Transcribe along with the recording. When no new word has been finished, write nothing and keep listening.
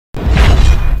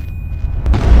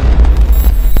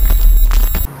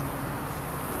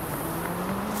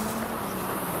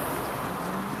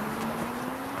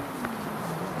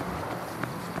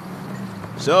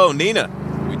So,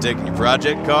 Neenah, we taking your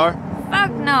project car?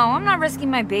 Fuck no, I'm not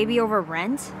risking my baby over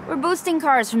rent. We're boosting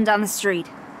cars from down the street.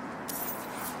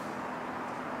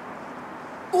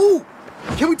 Ooh!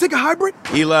 Can we take a hybrid?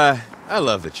 Eli, I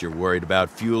love that you're worried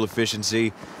about fuel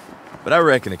efficiency, but I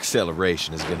reckon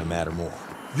acceleration is gonna matter more.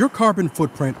 Your carbon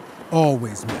footprint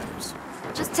always matters.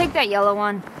 Just take that yellow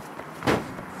one.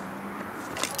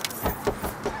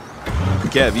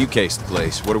 Kev, you cased the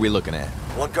place. What are we looking at?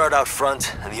 One guard out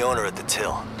front and the owner at the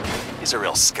till. He's a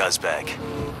real scuzzbag.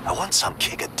 I want some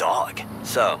kick a dog.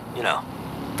 So, you know,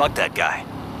 fuck that guy.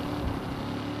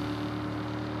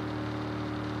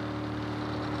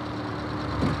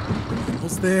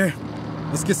 Almost there.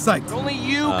 Let's get psyched. Only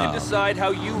you can decide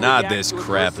how you Not react this to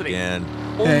crap adversity. again.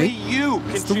 Only Hey, you can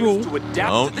it's the choose rule. to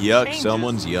adapt Don't to the yuck changes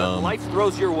someone's that yum. life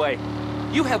throws your way.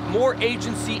 You have more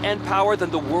agency and power than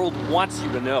the world wants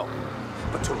you to know.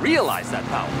 But to realize that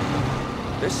power,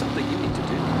 there's something you need to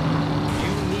do.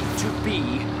 You need to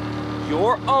be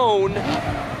your own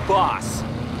boss.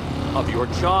 Of your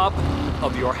job,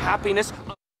 of your happiness.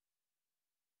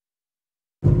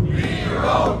 Be your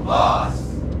own boss!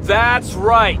 That's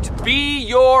right. Be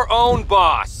your own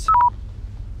boss.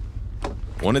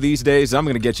 One of these days, I'm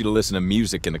gonna get you to listen to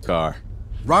music in the car.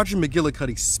 Roger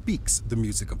McGillicuddy speaks the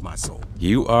music of my soul.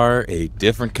 You are a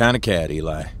different kind of cat,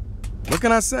 Eli. What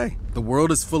can I say? The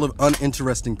world is full of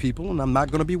uninteresting people, and I'm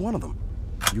not gonna be one of them.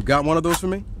 You got one of those for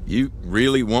me? You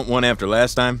really want one after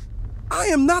last time? I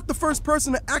am not the first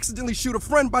person to accidentally shoot a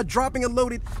friend by dropping a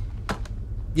loaded...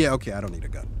 Yeah, okay, I don't need a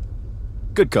gun.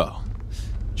 Good call.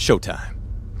 Showtime.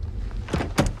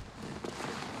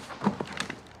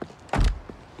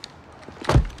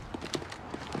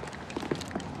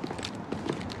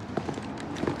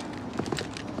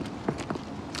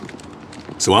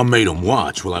 So I made them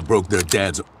watch while I broke their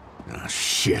dad's... Ah,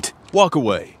 shit. Walk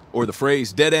away, or the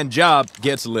phrase dead-end job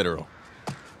gets literal.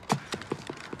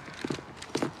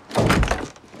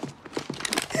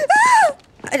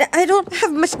 I don't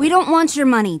have much. We don't want your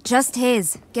money, just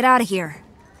his. Get out of here.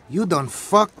 You done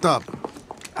fucked up.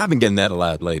 I've been getting that a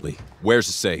lot lately. Where's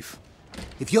the safe?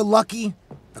 If you're lucky,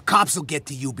 the cops will get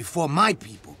to you before my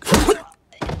people.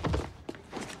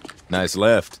 Nice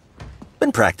left.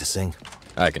 Been practicing.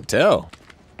 I can tell.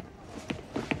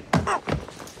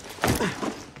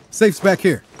 Safe's back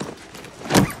here.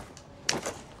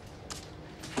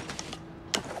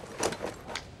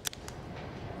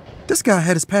 This guy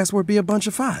had his password be a bunch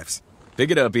of fives.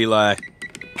 Pick it up, Eli.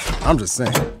 I'm just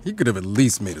saying, he could have at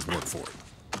least made us work for it.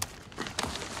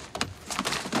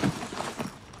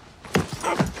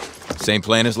 Same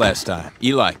plan as last time.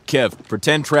 Eli, Kev,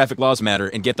 pretend traffic laws matter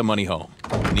and get the money home.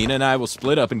 Neenah and I will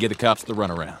split up and get the cops the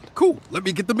runaround. Cool, let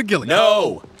me get the McGillicuddy.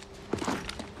 No!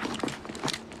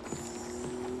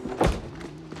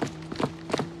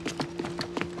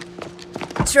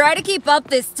 Try to keep up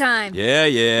this time.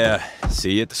 Yeah.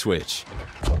 See you at the switch.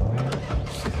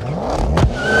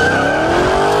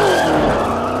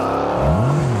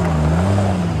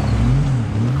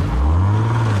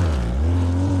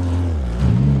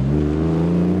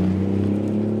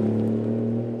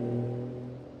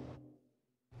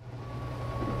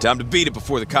 Time to beat it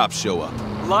before the cops show up.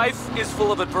 Life is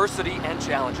full of adversity and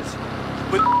challenges.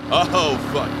 But Oh,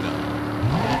 fuck no.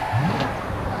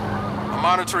 I'm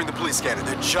monitoring the police scanner.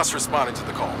 They're just responding to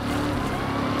the call.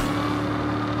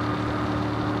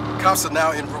 Cops are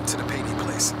now en route to the payday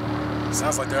place.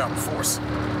 Sounds like they're out in force.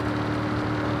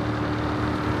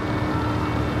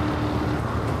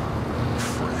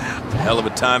 Crap. Hell of a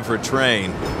time for a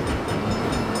train.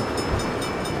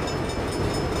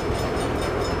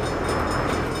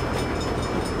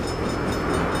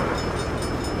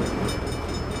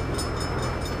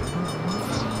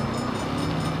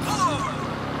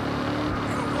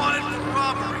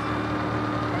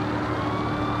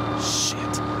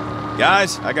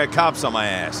 Guys, I got cops on my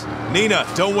ass.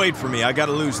 Neenah, don't wait for me. I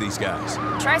gotta lose these guys.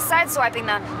 Try sideswiping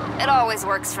them. It always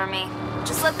works for me.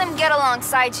 Just let them get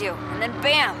alongside you, and then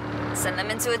bam! Send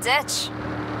them into a ditch.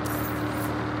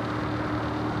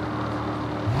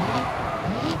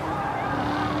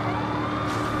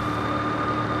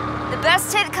 The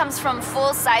best hit comes from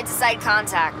full side-to-side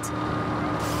contact.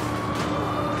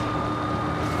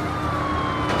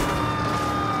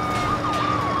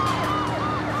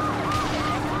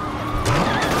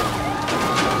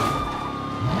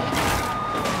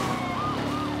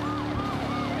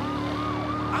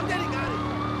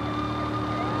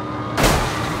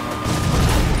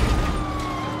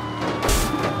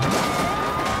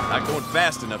 Not going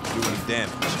fast enough to do any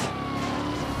damage.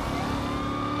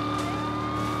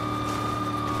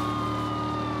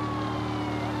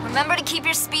 Remember to keep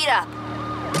your speed up.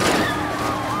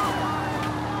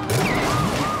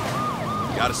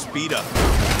 Gotta speed up.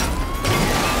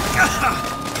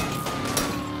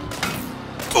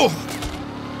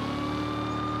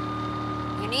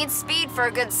 You need speed for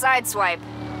a good sideswipe.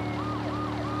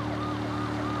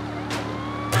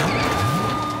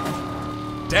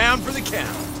 Down for the count.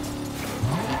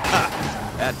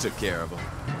 Ha! That took care of him.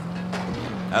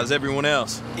 How's everyone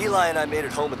else? Eli and I made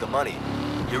it home with the money.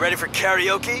 You ready for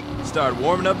karaoke? Start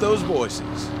warming up those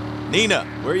voices. Neenah,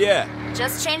 where you at?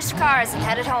 Just changed cars and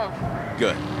headed home.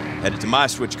 Good. Headed to my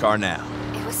switch car now.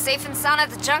 It was safe and sound at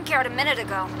the junkyard a minute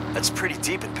ago. That's pretty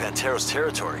deep in Panteros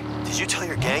territory. Did you tell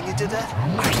your gang you did that?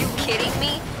 Are you kidding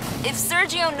me? If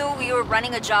Sergio knew we were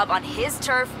running a job on his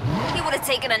turf, he would have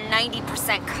taken a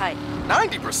 90% cut.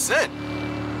 90%?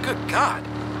 Good God.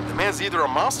 The man's either a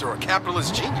monster or a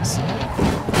capitalist genius.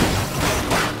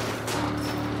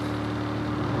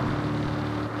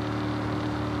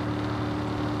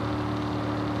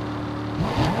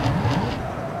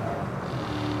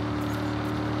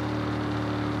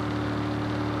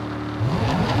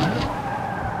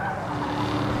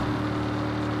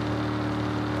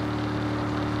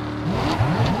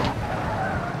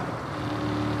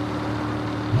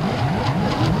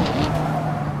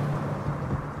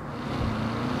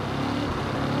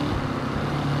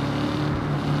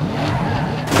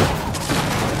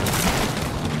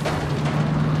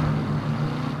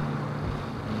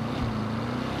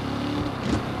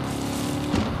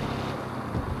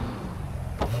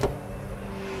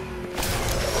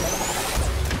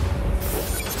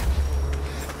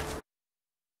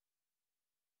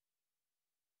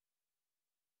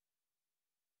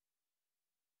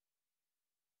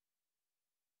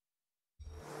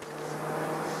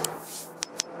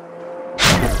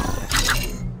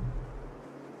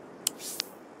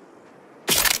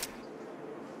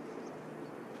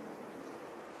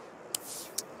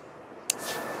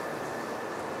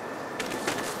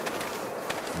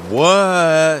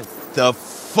 What the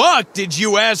fuck did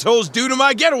you assholes do to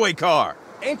my getaway car?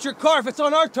 Ain't your car if it's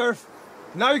on our turf.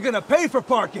 Now you're gonna pay for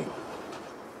parking.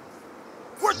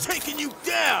 We're taking you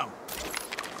down!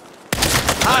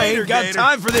 I ain't got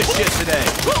time for this shit today.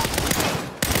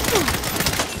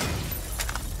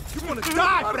 You wanna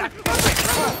die for that?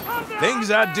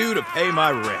 Things I do to pay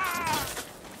my rent.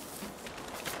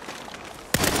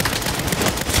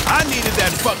 I needed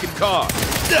that fucking car.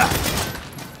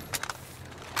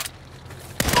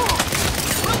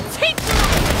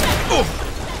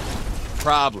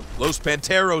 Problem. Los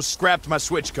Panteros scrapped my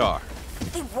switch car.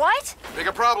 They what?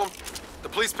 Bigger problem. The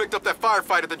police picked up that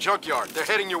firefight at the junkyard. They're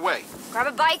heading your way. Grab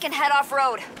a bike and head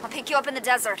off-road. I'll pick you up in the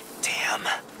desert. Damn.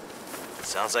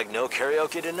 Sounds like no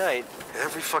karaoke tonight.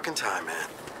 Every fucking time, man.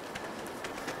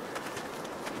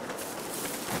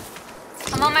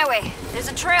 I'm on my way. There's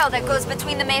a trail that goes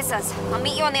between the mesas. I'll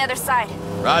meet you on the other side.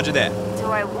 Roger that. Do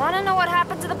I want to know what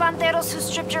happened to the Panteros who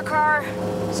stripped your car?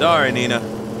 Sorry, Neenah.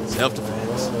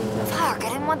 Self-defense. Fuck, I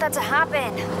didn't want that to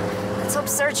happen. Let's hope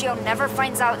Sergio never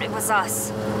finds out it was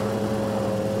us. You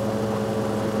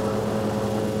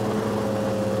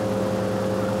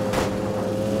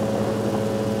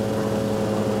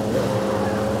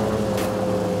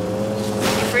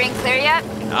free and clear yet?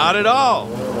 Not at all.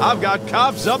 I've got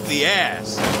cops up the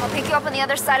ass. I'll pick you up on the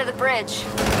other side of the bridge.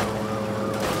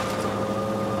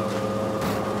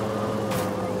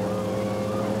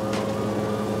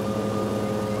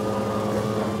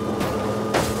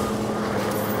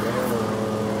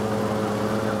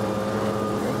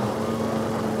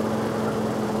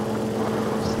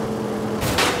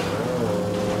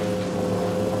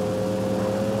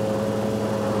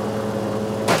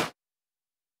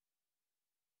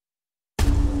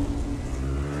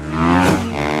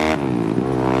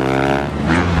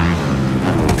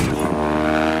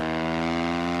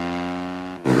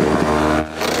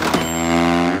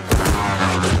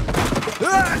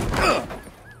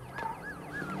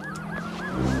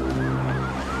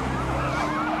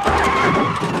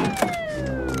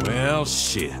 Well,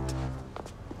 shit.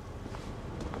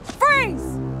 Freeze!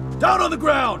 Down on the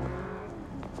ground!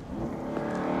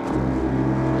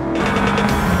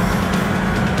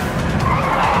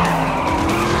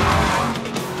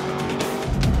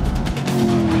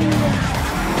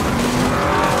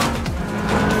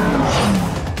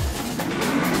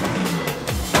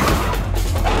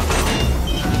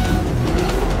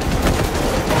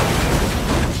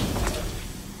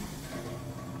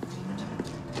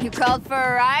 You called for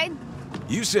a ride?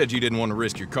 You said you didn't want to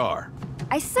risk your car.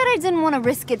 I said I didn't want to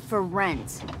risk it for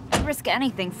rent. I'd risk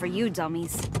anything for you,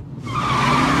 dummies.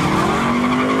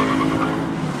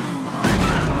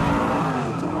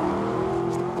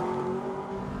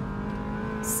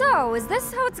 So, is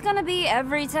this how it's gonna be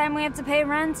every time we have to pay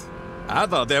rent? I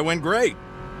thought that went great.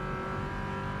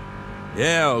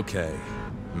 Yeah, okay.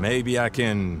 Maybe I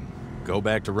can go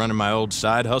back to running my old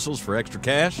side hustles for extra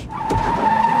cash?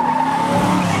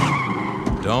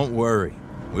 Don't worry.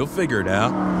 We'll figure it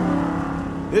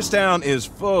out. This town is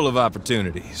full of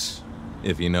opportunities,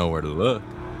 if you know where to look.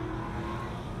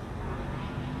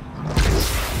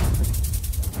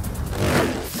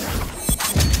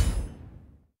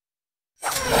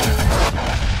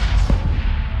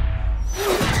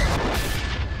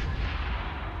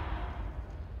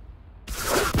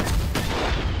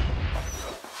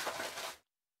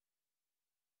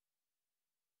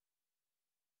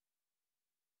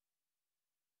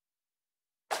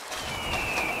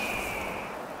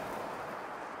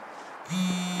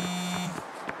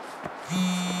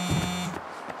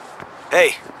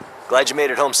 Hey, glad you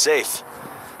made it home safe.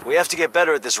 We have to get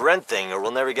better at this rent thing or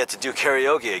we'll never get to do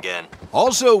karaoke again.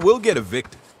 Also, we'll get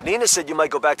evicted. Neenah said you might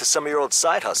go back to some of your old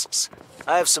side hustles.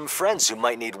 I have some friends who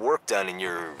might need work done in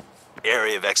your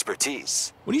area of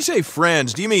expertise. When you say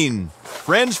friends, do you mean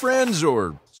friends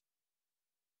or...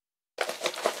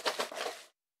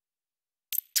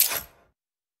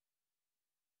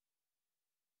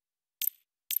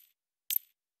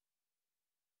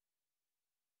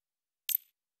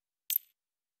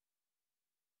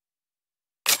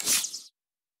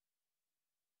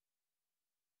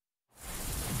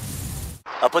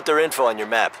 I'll put their info on your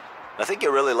map. I think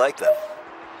you'll really like them.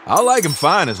 I'll like them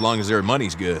fine as long as their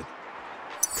money's good.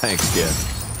 Thanks, kid.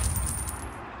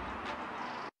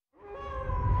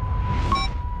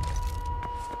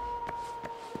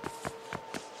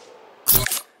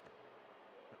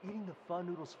 Eating the pho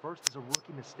noodles first is a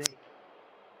rookie mistake.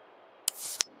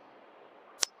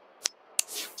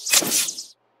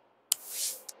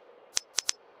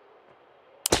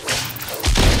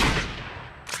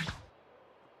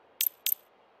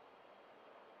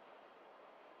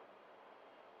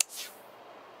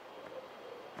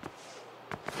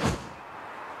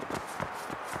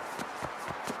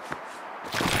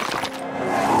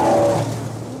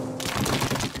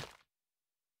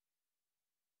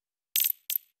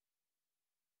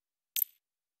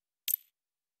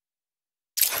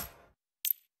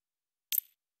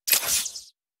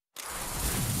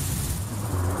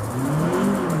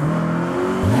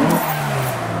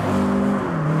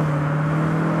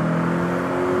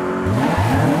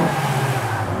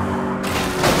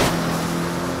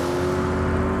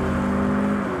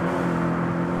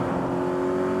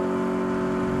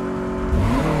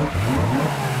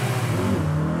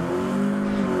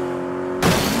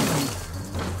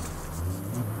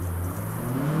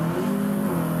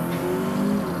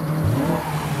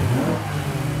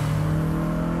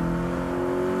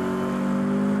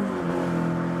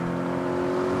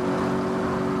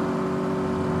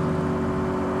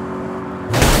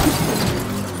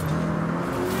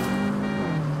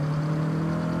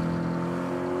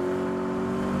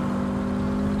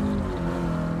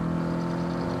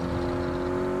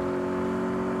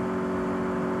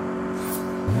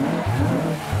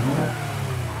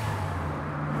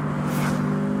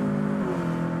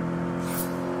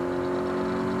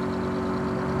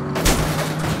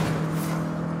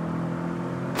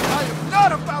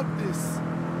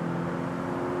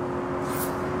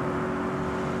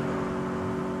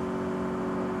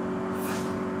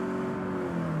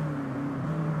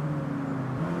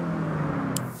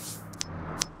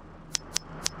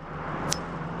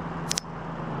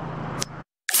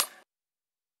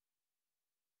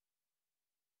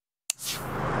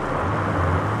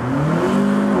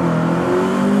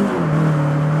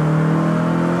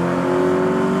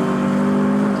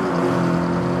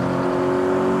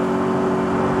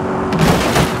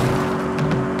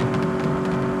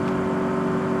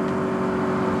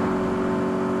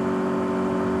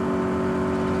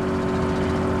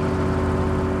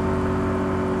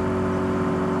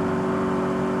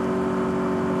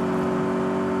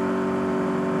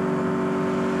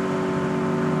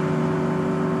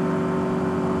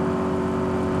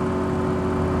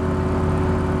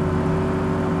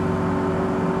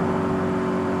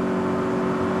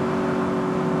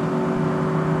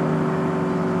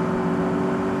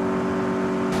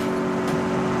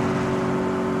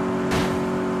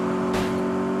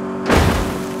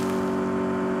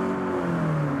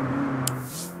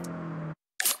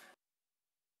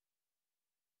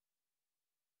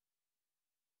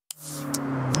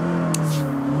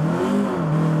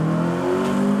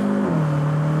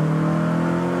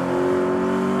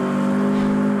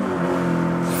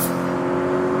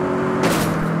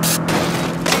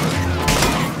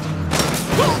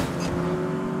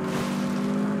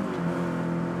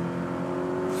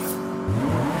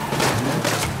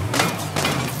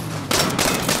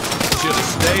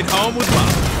 Stayed home with Mom.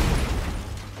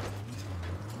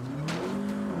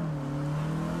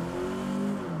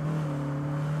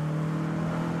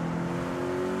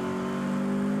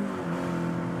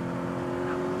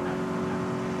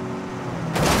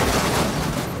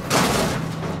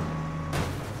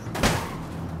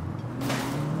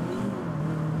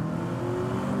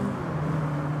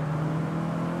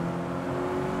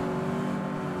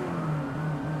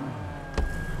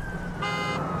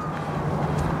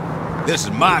 This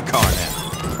is my car now.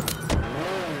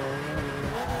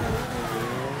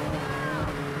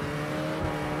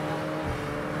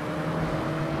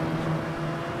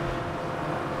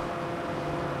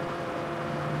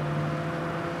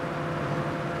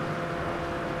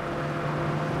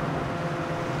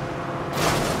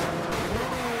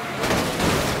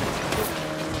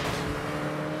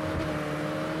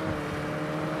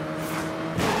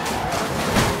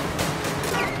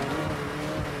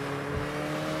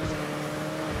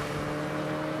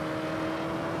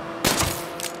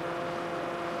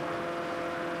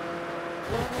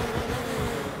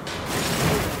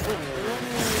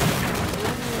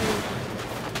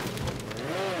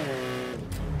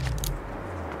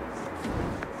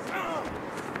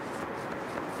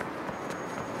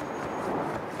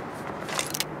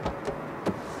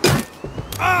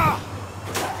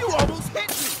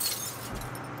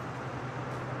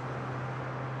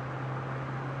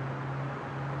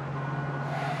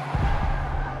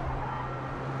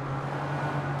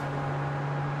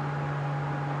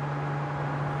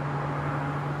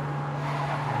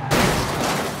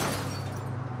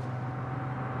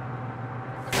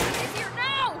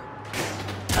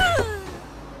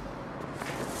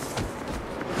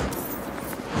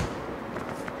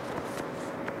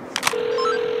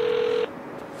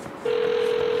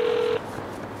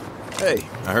 Hey,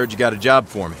 I heard you got a job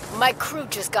for me. My crew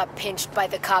just got pinched by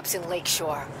the cops in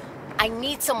Lakeshore. I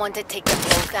need someone to take them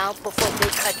both out before they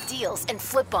cut deals and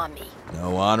flip on me.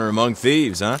 No honor among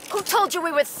thieves, huh? Who told you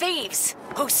we were thieves?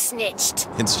 Who snitched?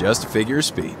 It's just a figure of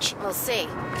speech. We'll see.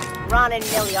 Ron and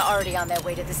Millie are already on their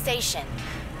way to the station.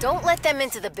 Don't let them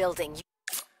into the building.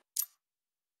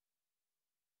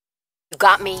 You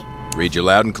got me? Read you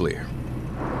loud and clear.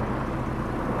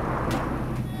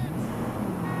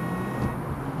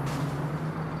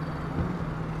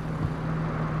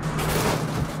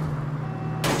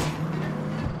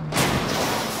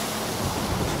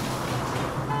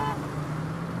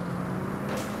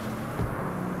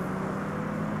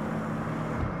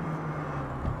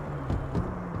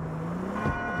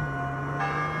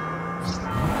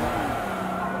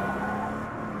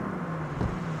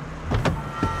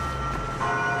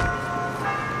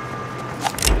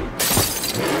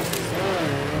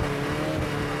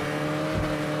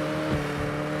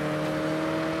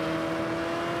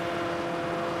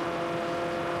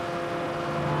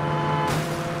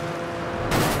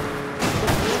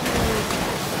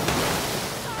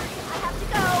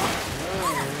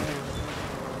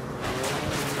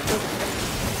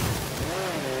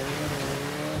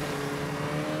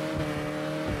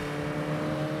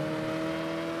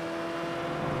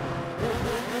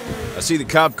 I see the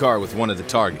cop car with one of the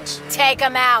targets. Take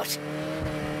them out.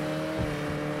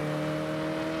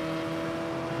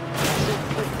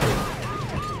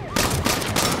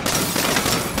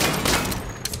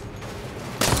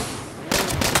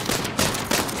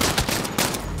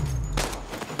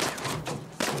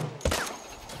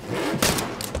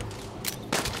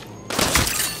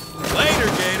 Later,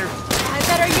 Gator. I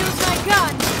better use my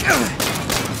gun.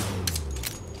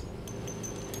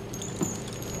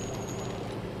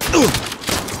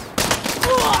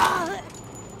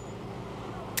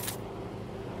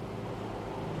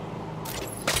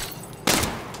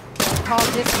 Call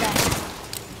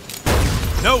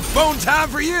dispatch. No phone time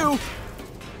for you.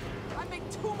 I make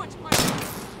too much money.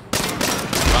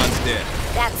 Ron's dead.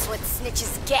 That's what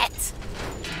snitches get.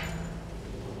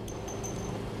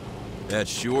 That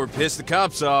sure pissed the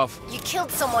cops off. You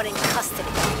killed someone in custody.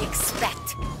 What do you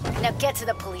expect? Now get to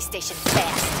the police station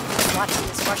fast. Watching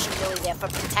this Russian Billy there for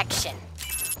protection.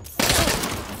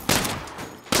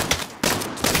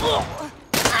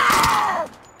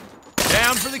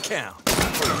 Down for the count.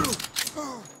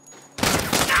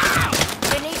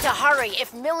 You need to hurry.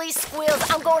 If Millie squeals,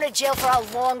 I'm going to jail for a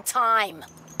long time.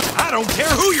 I don't care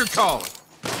who you're calling.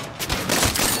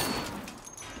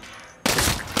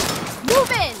 Move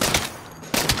in!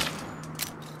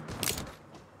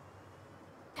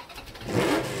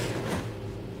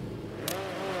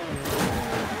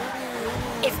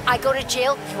 If I go to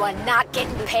jail, you are not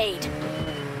getting paid.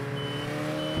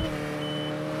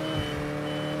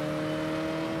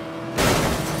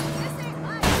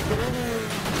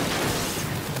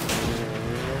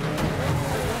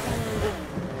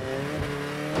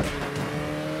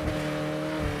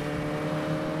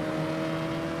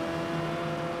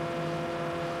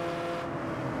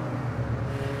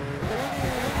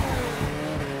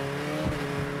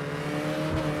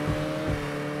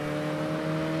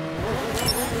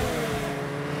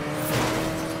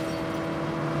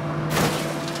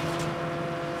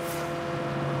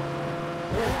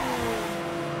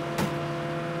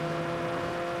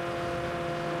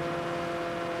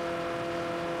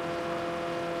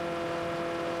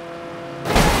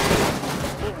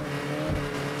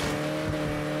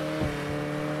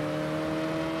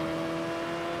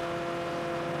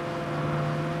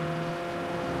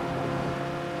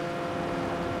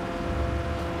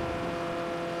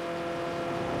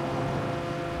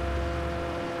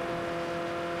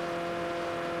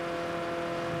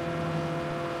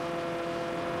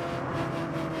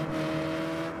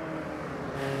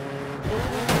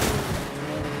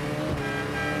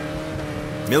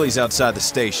 Millie's outside the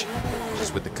station.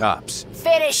 She's with the cops.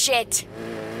 Finish it!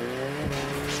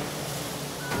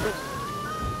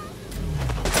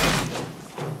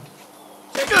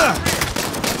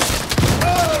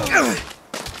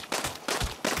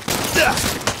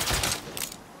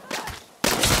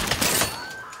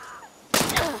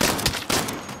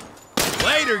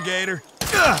 Later, Gator.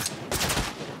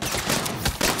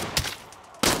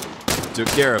 Took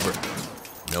care of her.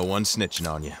 No one snitching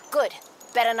on you. Good.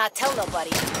 Better not tell nobody.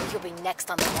 You'll be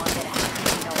next on the wanted act.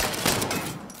 You know what I mean?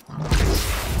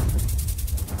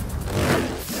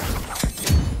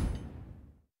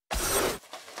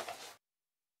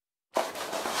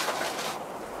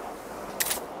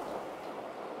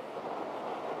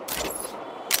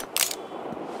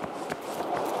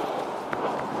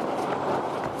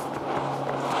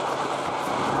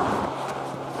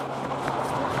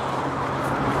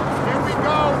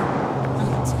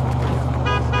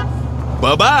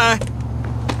 Bye-bye.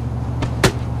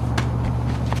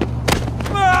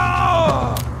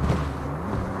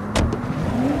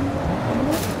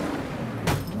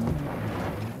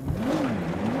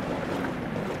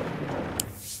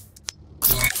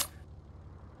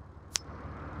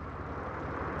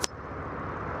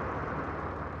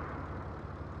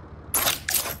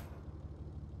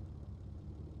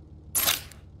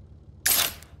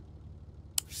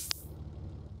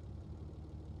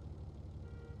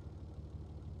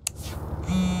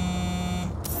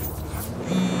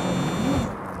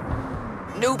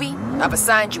 Newbie, I've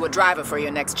assigned you a driver for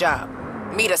your next job.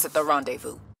 Meet us at the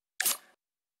rendezvous.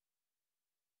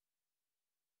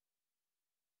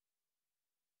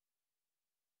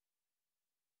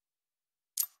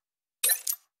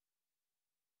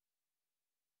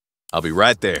 I'll be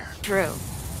right there. True.